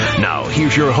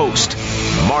here's your host,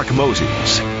 Mark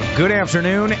Moses. Good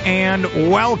afternoon and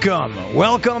welcome.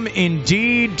 Welcome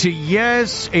indeed to,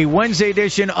 yes, a Wednesday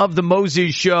edition of the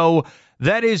Moses Show.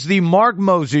 That is the Mark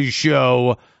Moses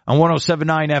Show on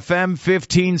 107.9 FM,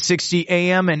 1560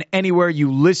 AM, and anywhere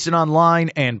you listen online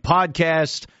and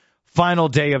podcast. Final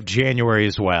day of January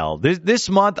as well. This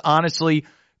month, honestly,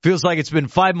 feels like it's been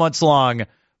 5 months long.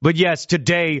 But yes,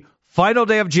 today, final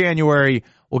day of January.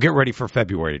 We'll get ready for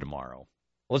February tomorrow.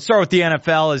 Let's start with the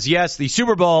NFL as, yes, the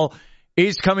Super Bowl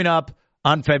is coming up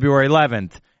on February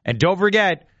 11th. And don't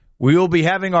forget, we will be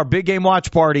having our big game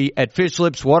watch party at Fish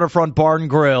Lips Waterfront Bar and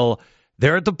Grill.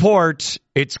 There at the port.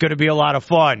 It's going to be a lot of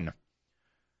fun.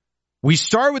 We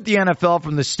start with the NFL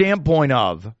from the standpoint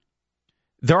of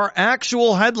there are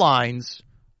actual headlines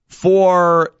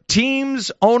for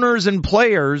teams, owners, and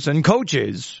players and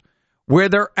coaches where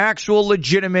they're actual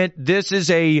legitimate. This is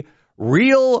a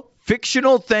real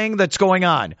fictional thing that's going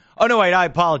on. Oh, no, wait, I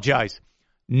apologize.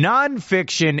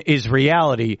 Nonfiction is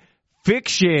reality.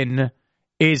 Fiction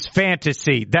is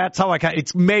fantasy. That's how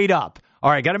it's made up. All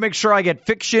right, got to make sure I get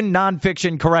fiction,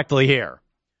 nonfiction correctly here.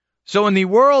 So in the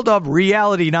world of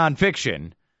reality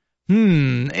nonfiction,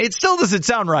 it still doesn't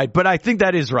sound right, but I think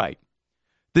that is right.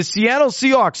 The Seattle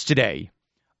Seahawks today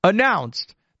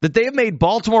announced that they have made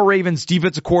Baltimore Ravens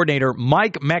defensive coordinator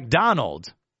Mike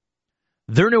Macdonald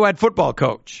their new head football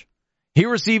coach. He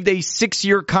received a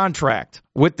 6-year contract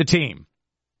with the team.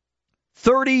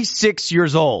 36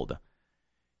 years old.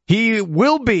 He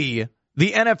will be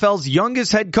the NFL's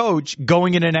youngest head coach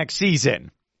going into next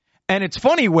season. And it's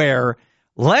funny where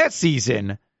last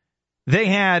season they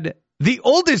had the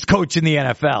oldest coach in the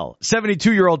NFL,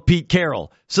 72-year-old Pete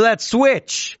Carroll. So that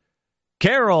switch,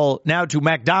 Carroll now to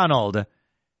Macdonald.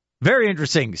 Very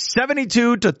interesting.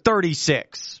 72 to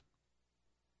 36.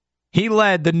 He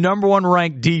led the number one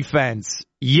ranked defense.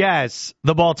 Yes,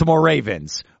 the Baltimore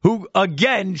Ravens, who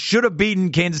again should have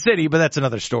beaten Kansas City, but that's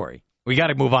another story. We got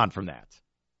to move on from that.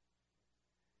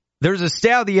 There's a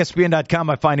stat at ESPN.com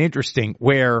I find interesting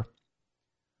where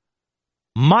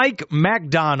Mike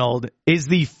Macdonald is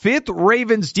the 5th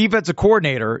Ravens defensive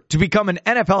coordinator to become an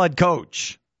NFL head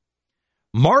coach.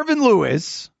 Marvin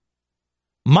Lewis,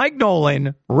 Mike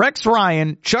Nolan, Rex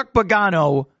Ryan, Chuck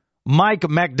Pagano, Mike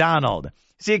Macdonald.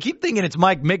 See, I keep thinking it's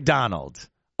Mike McDonald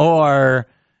or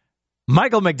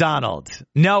Michael McDonald.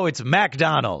 No, it's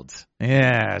MacDonald.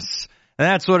 Yes,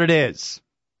 that's what it is.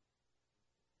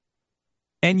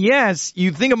 And yes,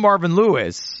 you think of Marvin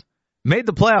Lewis, made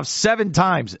the playoffs 7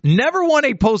 times, never won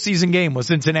a postseason game with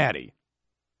Cincinnati.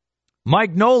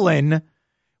 Mike Nolan,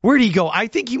 where did he go? I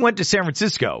think he went to San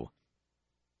Francisco.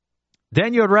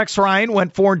 Then you had Rex Ryan,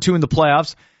 went 4-2 in the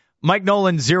playoffs. Mike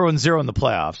Nolan, 0-0 in the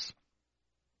playoffs.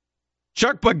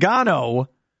 Chuck Pagano,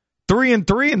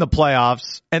 3-3 in the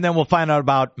playoffs, and then we'll find out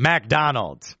about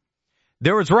MacDonald.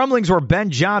 There was rumblings where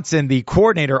Ben Johnson, the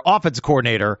coordinator, offensive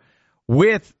coordinator,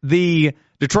 with the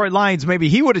Detroit Lions, maybe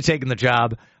he would have taken the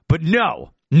job, but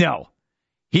no.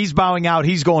 He's bowing out.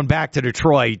 He's going back to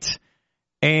Detroit.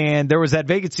 And there was that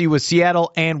vacancy with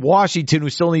Seattle and Washington, who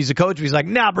still needs a coach. He's like,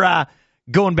 nah, brah,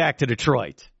 going back to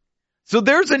Detroit. So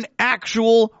there's an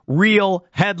actual, real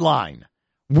headline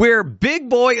where big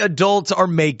boy adults are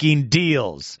making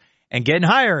deals and getting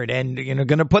hired and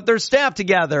going to put their staff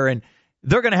together and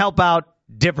they're going to help out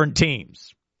different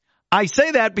teams. I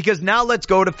say that because now let's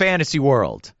go to fantasy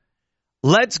world.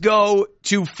 Let's go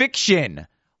to fiction.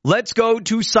 Let's go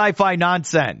to sci-fi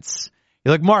nonsense.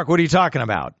 You're like, Mark, what are you talking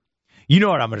about? You know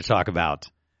what I'm going to talk about.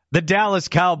 The Dallas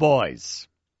Cowboys.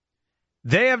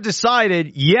 They have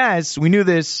decided, yes, we knew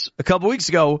this a couple weeks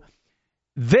ago,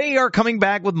 they are coming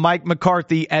back with Mike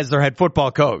McCarthy as their head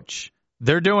football coach.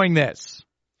 They're doing this.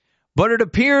 But it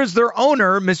appears their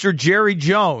owner, Mr. Jerry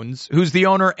Jones, who's the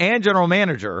owner and general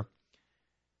manager,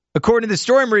 according to the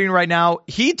story I'm reading right now,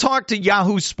 he talked to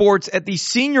Yahoo Sports at the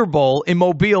Senior Bowl in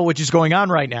Mobile, which is going on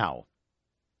right now.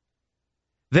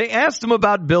 They asked him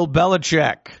about Bill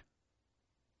Belichick.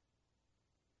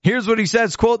 Here's what he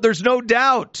says, quote, "There's no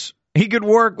doubt he could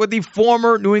work with the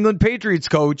former New England Patriots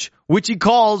coach, which he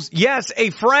calls, yes, a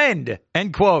friend,"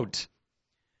 end quote.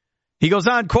 He goes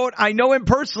on, quote, "I know him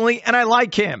personally and I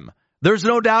like him. There's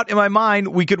no doubt in my mind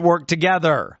we could work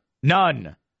together.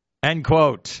 None," end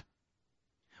quote.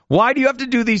 Why do you have to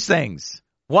do these things?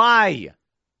 Why?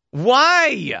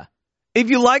 If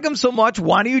you like him so much,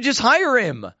 why don't you just hire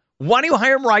him? Why don't you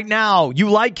hire him right now?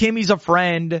 You like him. He's a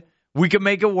friend. We can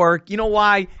make it work. You know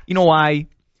why?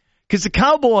 Because the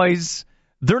Cowboys,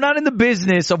 they're not in the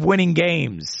business of winning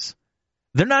games.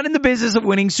 They're not in the business of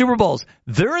winning Super Bowls.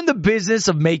 They're in the business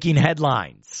of making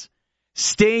headlines,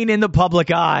 staying in the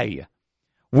public eye.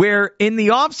 where in the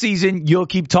offseason, you'll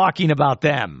keep talking about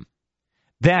them.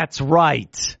 That's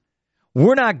right.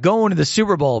 We're not going to the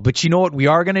Super Bowl, but you know what we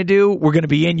are going to do? We're going to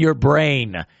be in your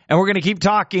brain, and we're going to keep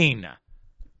talking.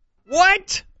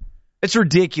 What? It's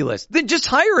ridiculous. Then just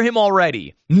hire him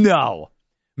already. No.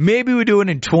 Maybe we do it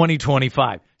in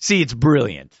 2025. See, it's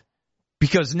brilliant.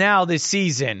 Because now this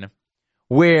season,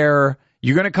 where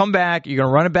you're going to come back, you're going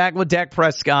to run it back with Dak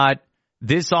Prescott,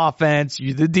 this offense,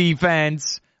 you the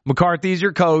defense, McCarthy's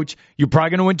your coach, you're probably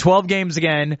going to win 12 games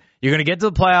again, you're going to get to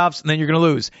the playoffs, and then you're going to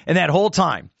lose. And that whole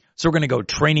time, so we're going to go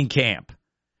training camp,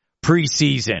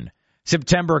 preseason,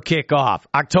 September kickoff,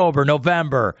 October,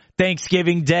 November,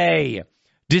 Thanksgiving Day,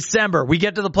 December. We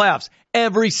get to the playoffs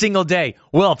every single day.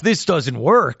 Well, if this doesn't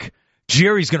work,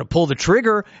 Jerry's going to pull the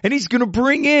trigger, and he's going to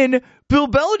bring in Bill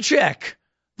Belichick.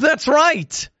 That's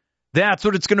right. That's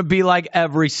what it's going to be like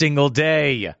every single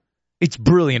day. It's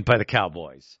brilliant by the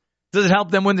Cowboys. Does it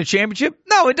help them win the championship?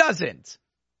 No, it doesn't.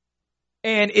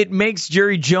 And it makes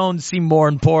Jerry Jones seem more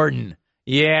important.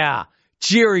 Yeah,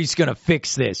 Jerry's going to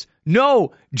fix this.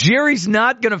 No, Jerry's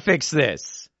not going to fix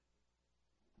this.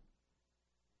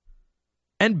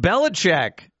 And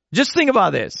Belichick, just think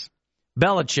about this.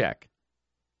 Belichick,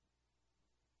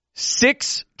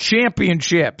 6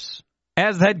 championships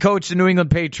as the head coach of the New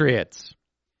England Patriots.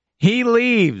 He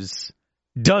leaves,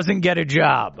 doesn't get a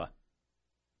job.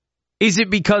 Is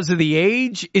it because of the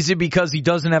age? Is it because he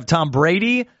doesn't have Tom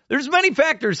Brady? There's many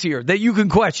factors here that you can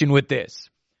question with this.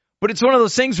 But it's one of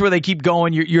those things where they keep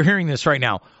going. You're hearing this right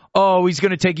now. Oh, he's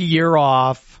going to take a year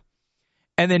off,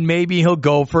 and then maybe he'll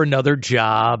go for another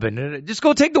job, and just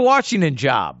go take the Washington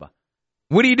job.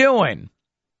 What are you doing?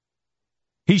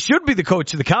 He should be the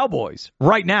coach of the Cowboys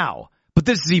right now, but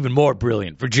this is even more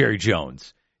brilliant for Jerry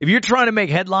Jones. If you're trying to make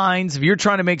headlines, if you're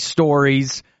trying to make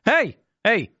stories, hey,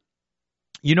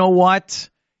 you know what?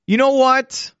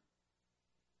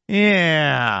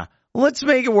 Yeah. Let's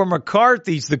make it where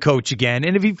McCarthy's the coach again,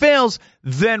 and if he fails,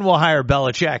 then we'll hire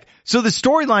Belichick. So the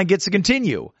storyline gets to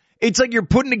continue. It's like you're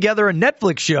putting together a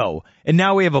Netflix show, and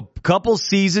now we have a couple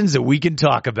seasons that we can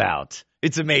talk about.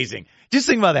 It's amazing. Just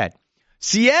think about that.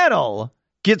 Seattle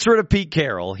gets rid of Pete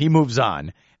Carroll. He moves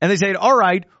on. And they say, all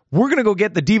right, we're going to go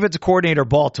get the defensive coordinator,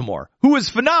 Baltimore, who is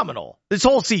phenomenal this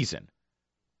whole season.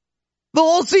 The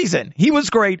whole season. He was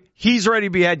great. He's ready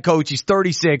to be head coach. He's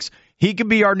 36. He could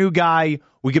be our new guy.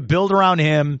 We could build around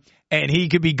him, and he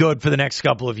could be good for the next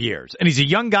couple of years. And he's a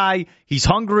young guy. He's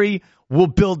hungry. We'll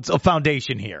build a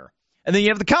foundation here. And then you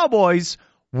have the Cowboys.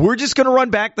 We're just going to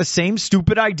run back the same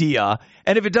stupid idea.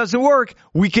 And if it doesn't work,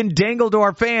 we can dangle to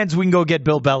our fans. We can go get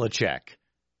Bill Belichick.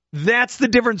 That's the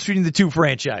difference between the two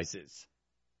franchises.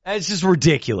 It's just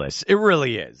ridiculous. It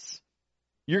really is.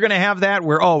 You're going to have that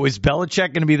where, is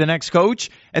Belichick going to be the next coach?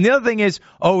 And the other thing is,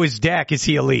 is Dak, is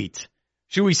he elite?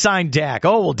 Should we sign Dak?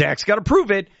 Dak's got to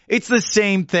prove it. It's the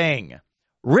same thing.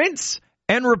 Rinse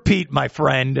and repeat, my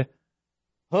friend.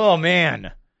 Oh,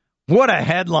 man. What a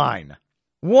headline.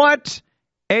 What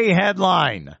a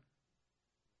headline.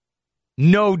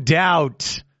 No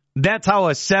doubt. That's how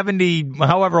a 70,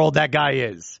 however old that guy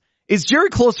is. Is Jerry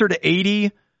closer to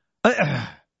 80?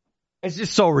 It's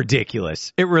just so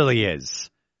ridiculous. It really is.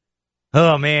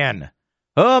 Oh, man.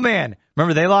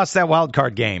 Remember, they lost that wild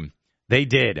card game. They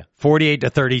did.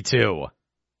 48-32.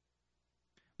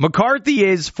 McCarthy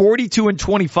is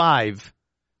 42-25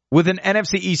 with an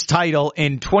NFC East title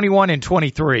in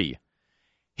 21-23.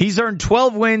 He's earned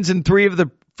 12 wins in 3 of the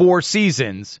 4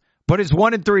 seasons, but is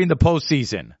 1-3 in the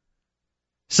postseason.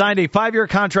 Signed a 5-year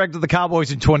contract with the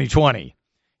Cowboys in 2020.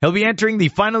 He'll be entering the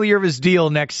final year of his deal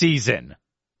next season.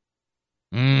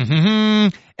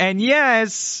 And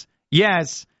yes,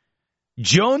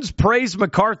 Jones praised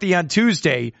McCarthy on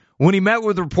Tuesday when he met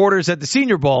with reporters at the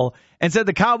Senior Bowl and said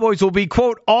the Cowboys will be,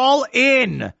 quote, all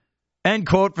in, end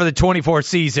quote, for the 24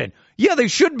 season. Yeah, they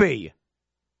should be.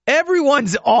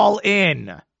 Everyone's all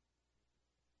in.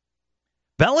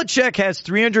 Belichick has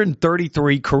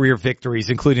 333 career victories,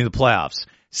 including the playoffs.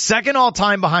 Second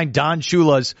all-time behind Don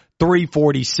Shula's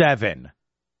 347.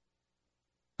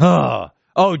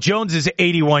 Jones is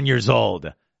 81 years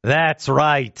old. That's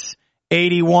right.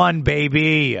 81,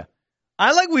 baby.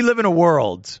 I like we live in a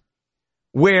world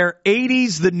where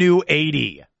 80's the new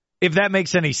 80, if that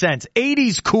makes any sense.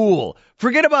 80's cool.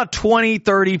 Forget about 20,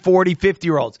 30, 40,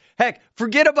 50-year-olds. Heck,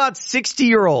 forget about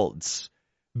 60-year-olds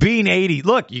being 80.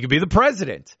 Look, you could be the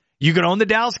president. You could own the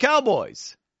Dallas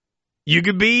Cowboys. You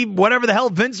could be whatever the hell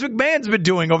Vince McMahon's been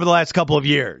doing over the last couple of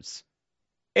years.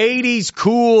 80's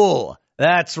cool.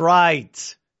 That's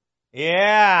right.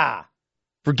 Yeah.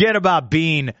 Forget about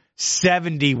being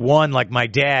 71 like my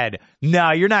dad.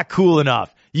 No, you're not cool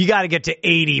enough. You got to get to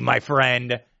 80, my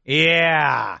friend.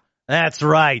 Yeah, that's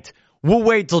right. We'll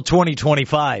wait till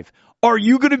 2025. Are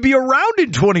you going to be around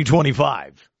in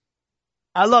 2025?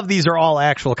 I love these are all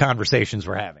actual conversations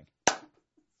we're having.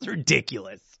 It's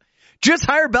ridiculous. Just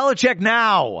hire Belichick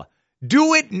now.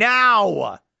 Do it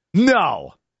now.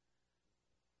 No.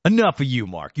 Enough of you,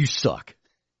 Mark. You suck.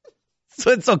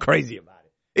 So it's so crazy about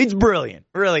it. It's brilliant.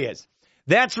 It really is.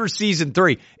 That's for season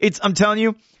 3. I'm telling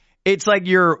you, it's like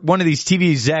you're one of these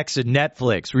TV execs at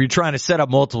Netflix where you're trying to set up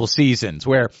multiple seasons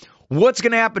where what's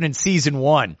going to happen in season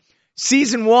 1?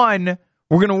 Season 1,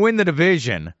 we're going to win the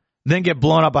division, then get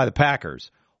blown up by the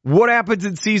Packers. What happens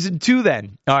in season 2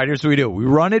 then? All right, here's what we do. We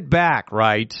run it back,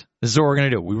 right? This is what we're going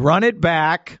to do. We run it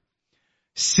back.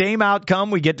 Same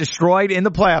outcome. We get destroyed in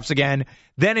the playoffs again.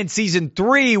 Then in season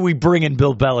 3, we bring in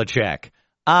Bill Belichick.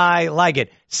 I like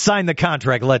it. Sign the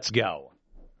contract. Let's go.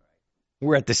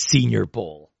 We're at the Senior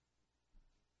Bowl.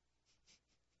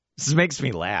 This makes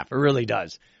me laugh. It really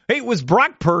does. Hey, was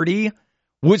Brock Purdy,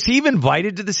 was he even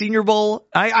invited to the Senior Bowl?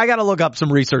 I got to look up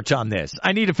some research on this.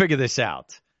 I need to figure this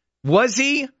out. Was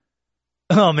he?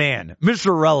 Oh, man.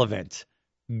 Mr. Relevant.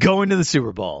 Going to the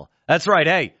Super Bowl. That's right.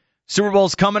 Hey, Super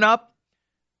Bowl's coming up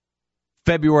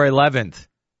February 11th.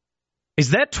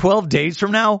 Is that 12 days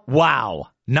from now? Wow.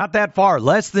 Not that far.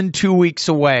 Less than 2 weeks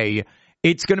away.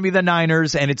 It's going to be the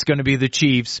Niners and it's going to be the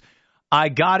Chiefs. I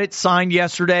got it signed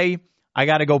yesterday. I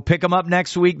got to go pick them up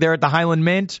next week there at the Highland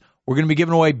Mint. We're going to be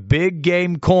giving away big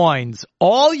game coins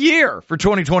all year for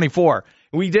 2024.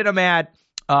 We did them at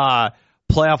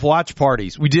playoff watch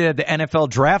parties. We did it at the NFL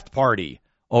draft party.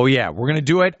 Oh, yeah. We're going to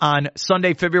do it on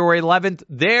Sunday, February 11th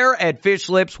there at Fish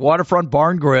Lips Waterfront Bar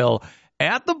and Grill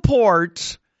at the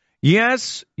Port.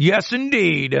 Yes,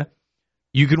 indeed.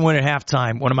 You can win at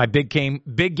halftime one of my big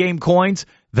game coins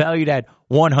valued at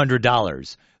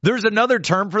 $100. There's another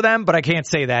term for them, but I can't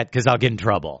say that because I'll get in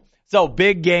trouble. So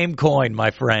big game coin,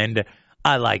 my friend.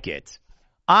 I like it.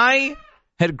 I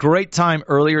had a great time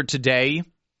earlier today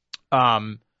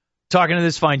talking to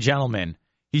this fine gentleman.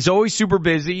 He's always super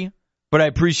busy, but I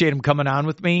appreciate him coming on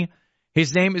with me.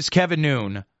 His name is Kevin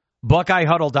Noon,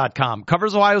 BuckeyeHuddle.com.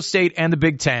 Covers Ohio State and the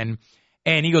Big Ten,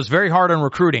 and he goes very hard on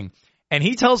recruiting. And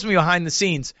he tells me behind the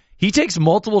scenes, he takes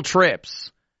multiple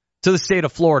trips to the state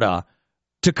of Florida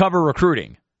to cover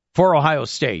recruiting for Ohio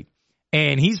State.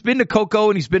 And he's been to Cocoa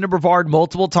and he's been to Brevard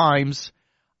multiple times.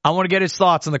 I want to get his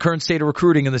thoughts on the current state of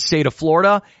recruiting in the state of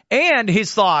Florida and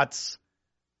his thoughts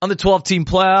on the 12-team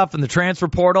playoff and the transfer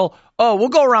portal. Oh, we'll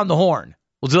go around the horn.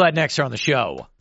 We'll do that next year on the show.